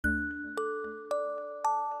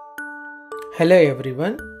Hello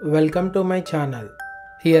everyone, welcome to my channel.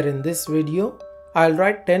 Here in this video, I'll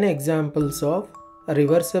write 10 examples of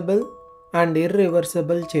reversible and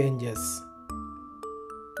irreversible changes.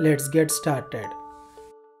 Let's get started.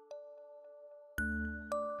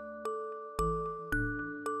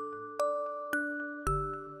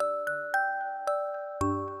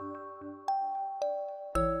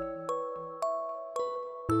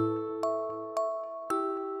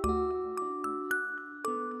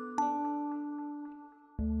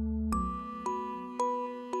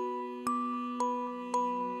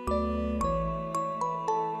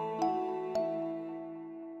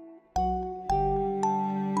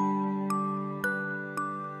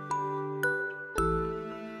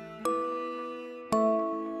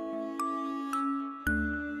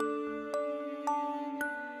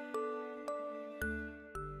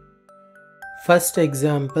 First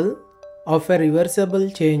example of a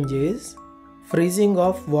reversible change is freezing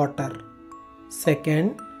of water.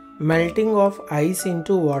 Second, melting of ice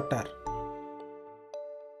into water.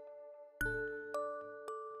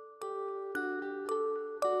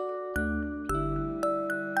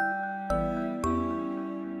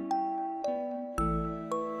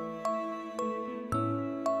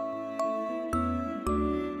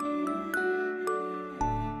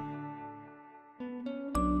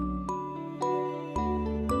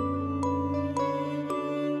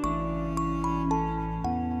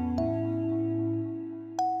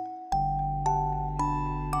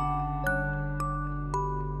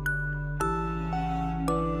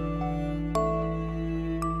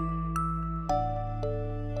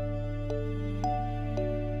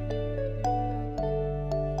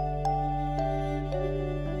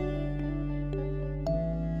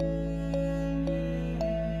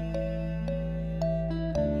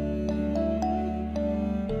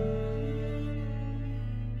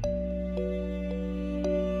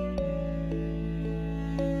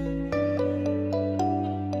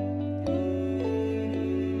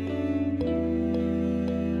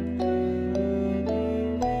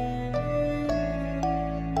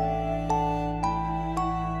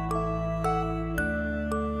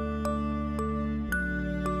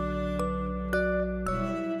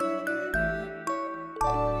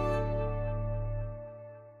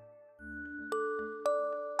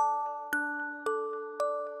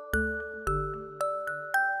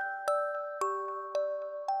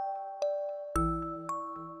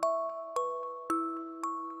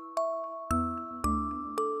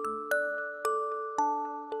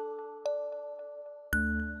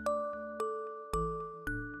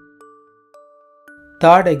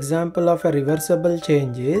 Third example of a reversible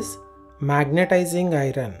change is magnetizing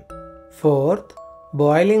iron. Fourth,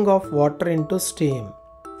 boiling of water into steam.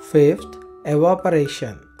 Fifth,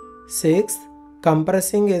 evaporation. Sixth,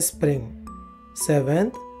 compressing a spring.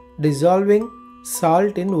 Seventh, dissolving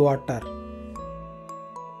salt in water.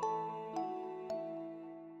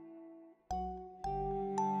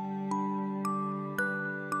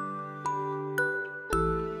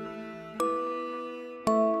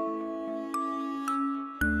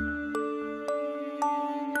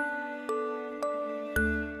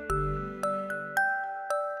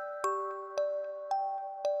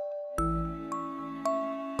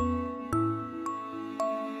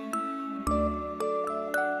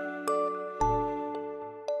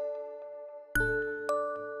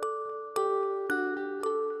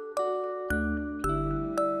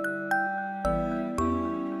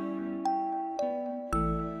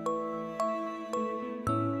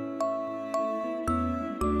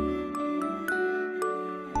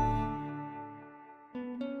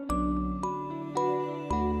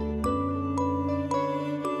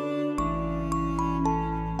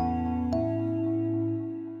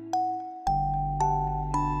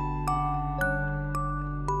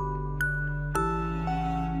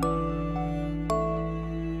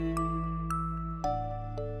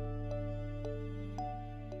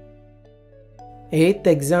 Eighth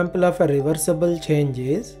example of a reversible change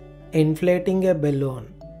is inflating a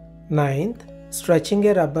balloon. Ninth, stretching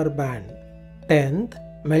a rubber band. 10th,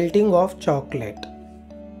 melting of chocolate.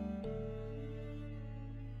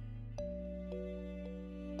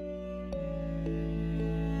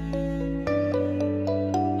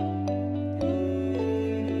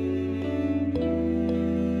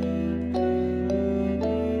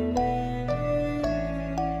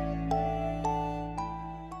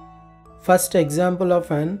 First example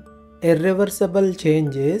of an irreversible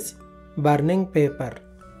change is burning paper.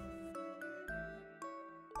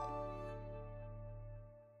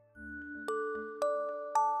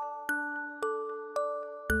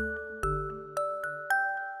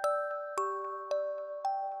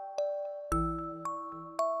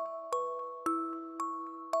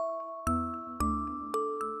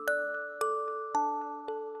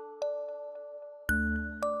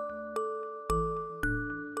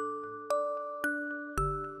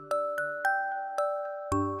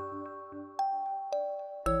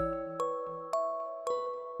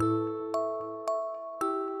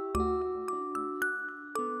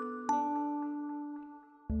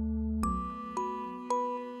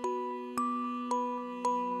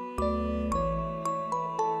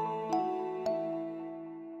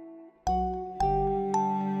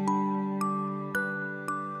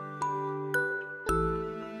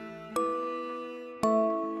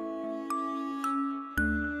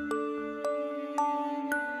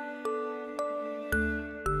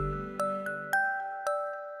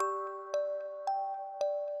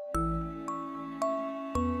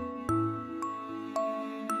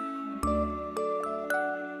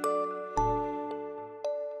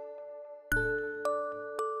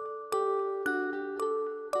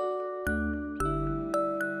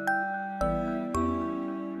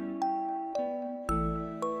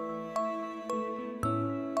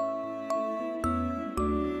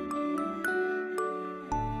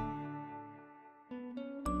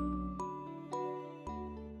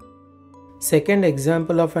 Second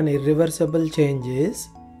example of an irreversible change is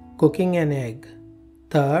cooking an egg.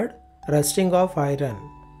 Third, rusting of iron.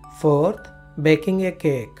 Fourth, baking a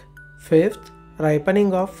cake. Fifth,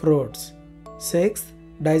 ripening of fruits. Sixth,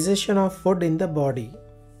 digestion of food in the body.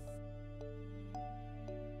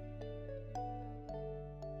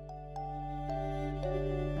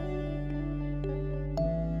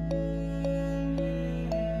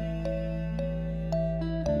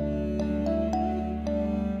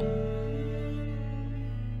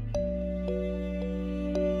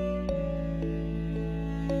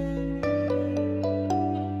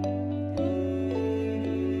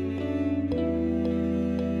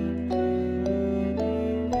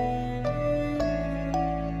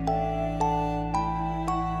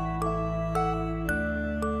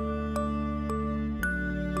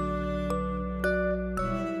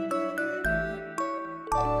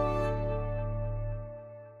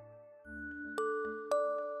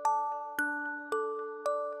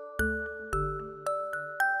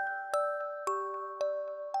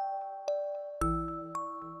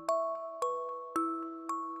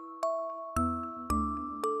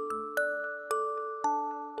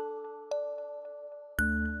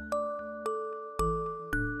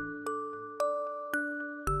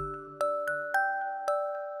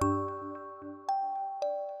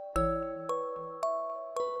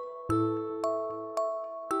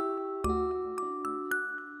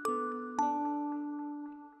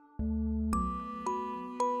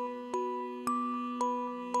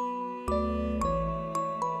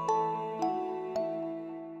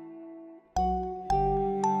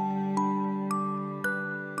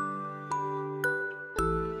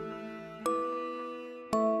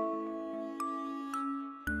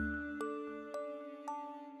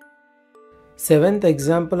 Seventh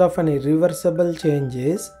example of an irreversible change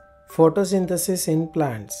is photosynthesis in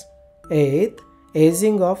plants. Eighth,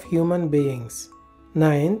 aging of human beings.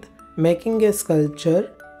 Ninth, making a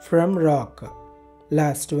sculpture from rock.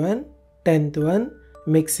 Last one, 10th one,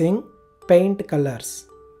 mixing paint colors.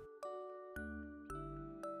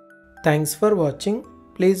 Thanks for watching.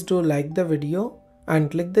 Please do like the video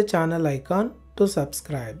and click the channel icon to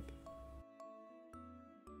subscribe.